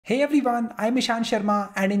Hey everyone, I'm Ishan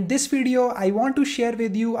Sharma, and in this video, I want to share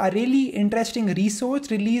with you a really interesting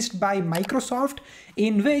resource released by Microsoft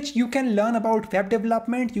in which you can learn about web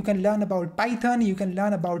development, you can learn about Python, you can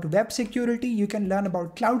learn about web security, you can learn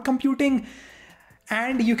about cloud computing,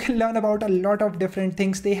 and you can learn about a lot of different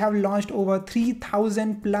things. They have launched over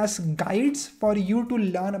 3,000 plus guides for you to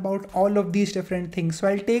learn about all of these different things. So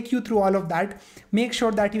I'll take you through all of that. Make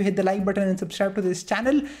sure that you hit the like button and subscribe to this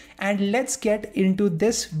channel, and let's get into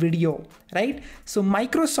this video, right? So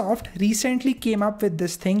Microsoft recently came up with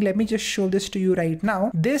this thing. Let me just show this to you right now.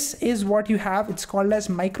 This is what you have. It's called as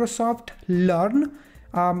Microsoft Learn.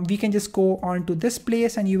 We can just go on to this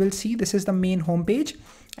place and you will see this is the main homepage,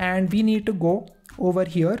 and we need to go over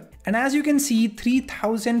here. And as you can see,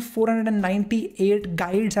 3,498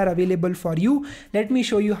 guides are available for you. Let me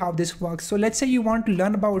show you how this works. So let's say you want to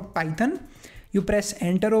learn about Python. You press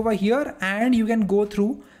enter over here and you can go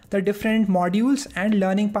through the different modules and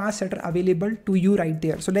learning paths that are available to you right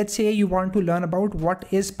there. So let's say you want to learn about what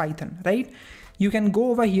is Python, right? You can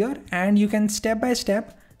go over here and you can step by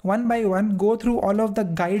step, one by one, go through all of the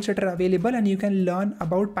guides that are available, and you can learn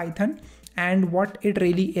about Python and what it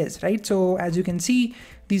really is, right? So as you can see,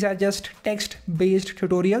 these are just text-based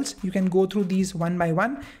tutorials. You can go through these one by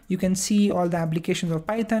one. You can see all the applications of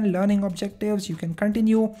Python, learning objectives. You can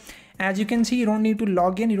continue. As you can see, you don't need to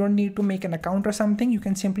log in. You don't need to make an account or something. You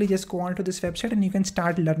can simply just go onto this website and you can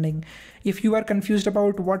start learning. If you are confused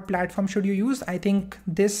about what platform should you use, I think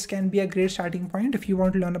this can be a great starting point if you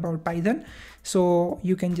want to learn about Python. So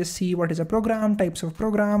you can just see what is a program, types of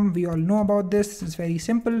program. We all know about this. It's very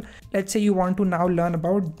simple. Let's say you want to now learn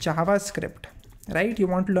about JavaScript, right? You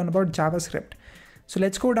want to learn about JavaScript. So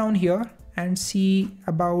let's go down here and see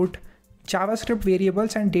about JavaScript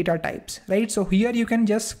variables and data types, right? So here you can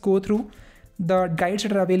just go through the guides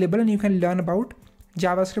that are available and you can learn about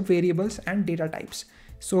JavaScript variables and data types.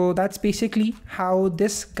 So that's basically how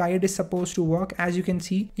this guide is supposed to work. As you can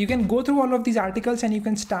see, you can go through all of these articles and you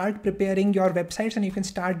can start preparing your websites and you can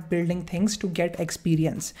start building things to get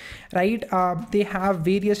experience, right? They have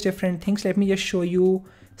various different things. Let me just show you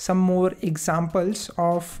some more examples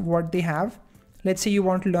of what they have. Let's say you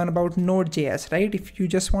want to learn about Node.js, right? If you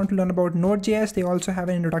just want to learn about Node.js, they also have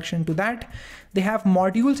an introduction to that. They have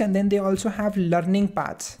modules and then they also have learning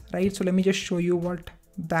paths, right? So let me just show you what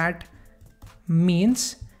that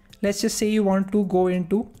means. Let's just say you want to go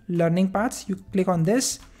into learning paths. You click on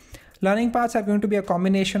this. Learning paths are going to be a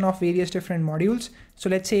combination of various different modules. So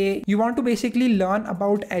let's say you want to basically learn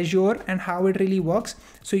about Azure and how it really works.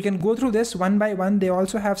 So you can go through this one by one. They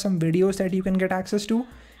also have some videos that you can get access to.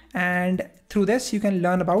 And through this, you can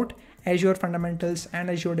learn about Azure fundamentals and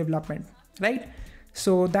Azure development, right?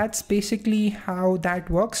 So that's basically how that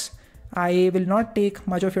works. I will not take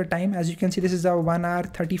much of your time. As you can see, this is a 1 hour,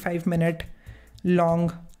 35 minute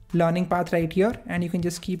long learning path right here. And you can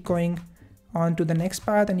just keep going on to the next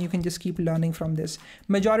path and you can just keep learning from this.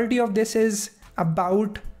 Majority of this is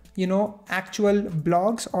about, actual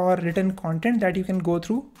blogs or written content that you can go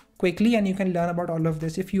through quickly and you can learn about all of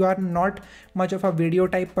this. If you are not much of a video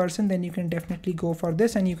type person, then you can definitely go for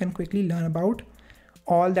this and you can quickly learn about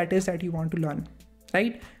all that is that you want to learn,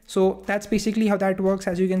 right? So that's basically how that works.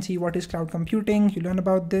 As you can see, what is cloud computing? You learn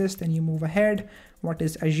about this, then you move ahead. What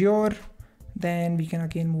is Azure? Then we can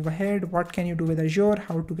again move ahead. What can you do with Azure?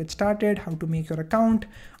 How to get started? How to make your account?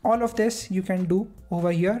 All of this you can do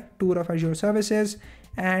over here. Tour of Azure services.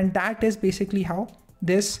 And that is basically how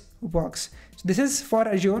this works. So this is for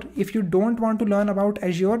Azure. If you don't want to learn about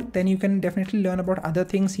Azure, then you can definitely learn about other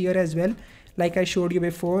things here as well. Like I showed you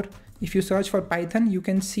before, if you search for Python, you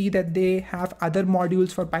can see that they have other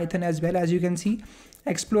modules for Python as well. As you can see,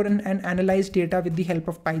 explore and analyze data with the help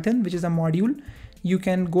of Python, which is a module. You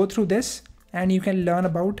can go through this and you can learn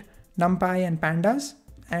about NumPy and pandas,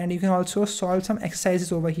 and you can also solve some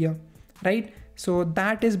exercises over here, right? So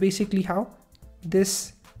that is basically how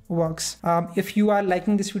this works. If you are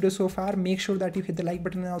liking this video so far, make sure that you hit the like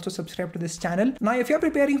button and also subscribe to this channel. Now, if you're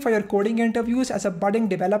preparing for your coding interviews as a budding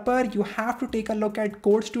developer, you have to take a look at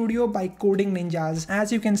Code Studio by Coding Ninjas.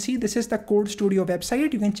 As you can see, this is the Code Studio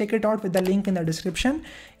website. You can check it out with the link in the description.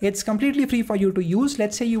 It's completely free for you to use.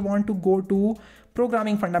 Let's say you want to go to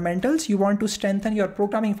programming fundamentals. You want to strengthen your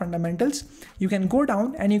programming fundamentals. You can go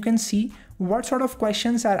down and you can see what sort of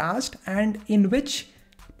questions are asked and in which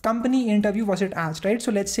company interview was it asked, right?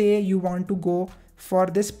 So let's say you want to go for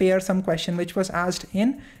this pair sum question, which was asked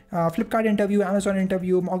in Flipkart interview, Amazon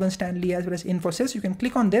interview, Morgan Stanley, as well as Infosys. You can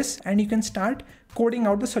click on this and you can start coding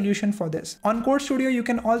out the solution for this. On Code Studio, you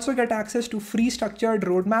can also get access to free structured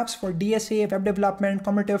roadmaps for DSA, web development,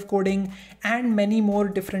 commutative coding, and many more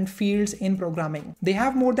different fields in programming. They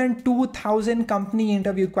have more than 2,000 company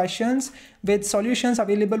interview questions with solutions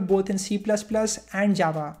available both in C++ and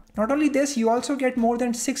Java. Not only this, you also get more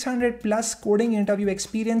than 600 plus coding interview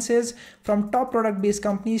experiences from top product-based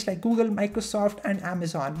companies like Google, Microsoft, and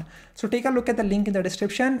Amazon. So take a look at the link in the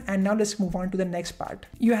description, and now let's move on to the next part.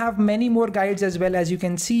 You have many more guides as well. As you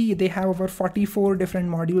can see, they have over 44 different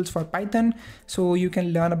modules for Python. So you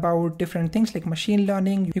can learn about different things like machine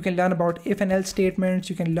learning. You can learn about if and else statements.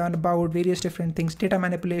 You can learn about various different things, data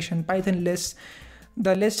manipulation, Python lists.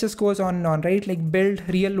 The list just goes on and on, right? Like build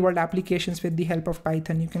real world applications with the help of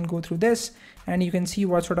Python. You can go through this and you can see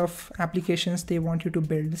what sort of applications they want you to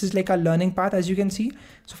build. This is like a learning path, as you can see.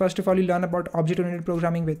 So first of all, you learn about object-oriented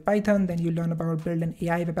programming with Python. Then you learn about build an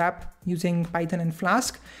AI web app using Python and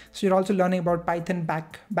Flask. So you're also learning about Python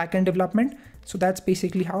backend development. So that's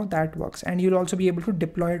basically how that works. And you'll also be able to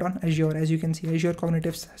deploy it on Azure, as you can see, Azure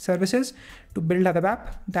Cognitive Services, to build a web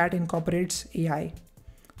app that incorporates AI.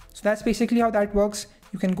 So that's basically how that works.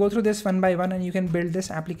 You can go through this one by one and you can build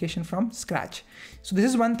this application from scratch. So this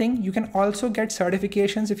is one thing. You can also get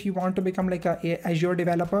certifications if you want to become like a Azure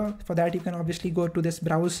developer. For that, you can obviously go to this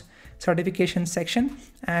browse certification section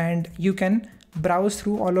and you can browse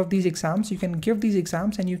through all of these exams. You can give these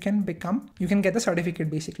exams and you can get the certificate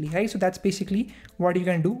basically, right? So that's basically what you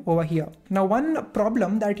can do over here. Now, one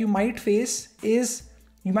problem that you might face is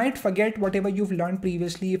you might forget whatever you've learned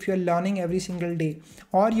previously if you're learning every single day,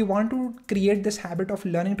 or you want to create this habit of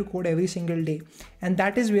learning to code every single day. And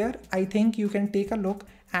that is where I think you can take a look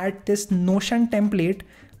at this Notion template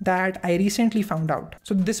that I recently found out.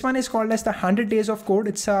 So this one is called as the 100 days of code.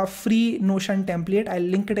 It's a free Notion template. I'll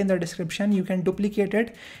link it in the description. You can duplicate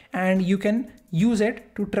it and you can use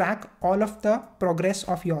it to track all of the progress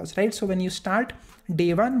of yours, right? So when you start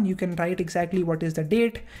day one, you can write exactly what is the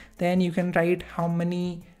date. Then you can write how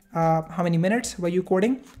many minutes were you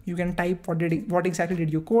coding. You can type what exactly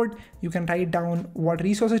did you code. You can write down what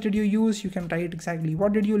resources did you use. You can write exactly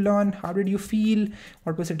what did you learn, how did you feel,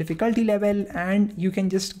 what was the difficulty level, and you can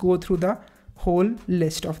just go through the whole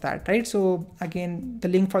list of that, right? So again, the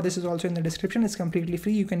link for this is also in the description. It's completely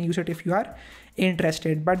free. You can use it if you are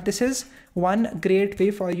interested. But this is one great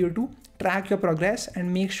way for you to track your progress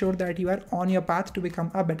and make sure that you are on your path to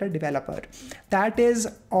become a better developer. That is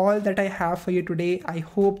all that I have for you today. I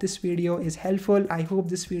hope this video is helpful. I hope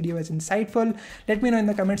this video is insightful. Let me know in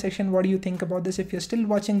the comment section what do you think about this. If you're still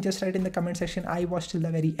watching, just write in the comment section, I watched till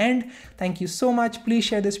the very end. Thank you so much. Please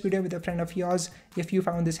share this video with a friend of yours if you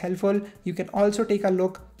found this helpful. You can also take a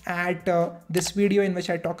look at this video in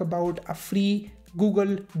which I talk about a free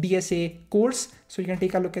Google DSA course. So you can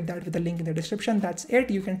take a look at that with the link in the description. That's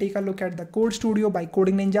it. You can take a look at the Code Studio by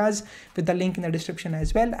Coding Ninjas with the link in the description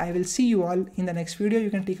as well. I will see you all in the next video. You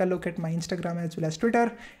can take a look at my Instagram as well as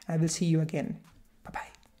Twitter. I will see you again.